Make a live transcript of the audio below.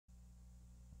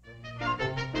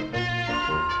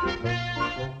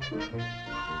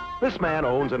This man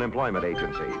owns an employment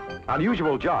agency.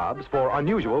 Unusual jobs for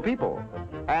unusual people.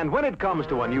 And when it comes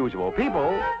to unusual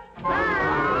people,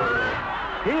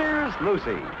 here's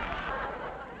Lucie.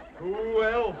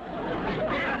 Well,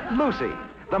 Lucie,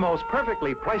 the most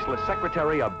perfectly priceless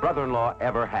secretary a brother-in-law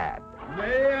ever had.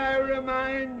 may I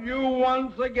remind you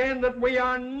once again that we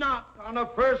are not on a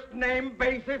first-name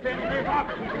basis in this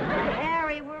office.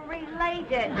 Harry, we're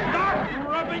related. Stop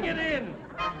rubbing it in.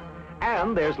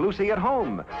 And there's Lucie at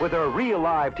home with her real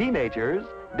live teenagers,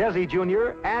 Desi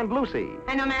Jr. and Lucie.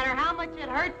 And no matter how much it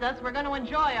hurts us, we're going to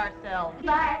enjoy ourselves.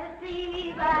 By the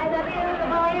sea, by the view, the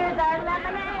boys are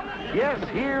lemonade. Yes,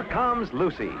 here comes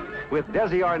Lucie with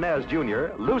Desi Arnaz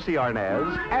Jr., Lucie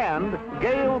Arnaz, and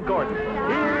Gale Gordon.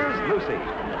 Here's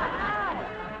Lucie.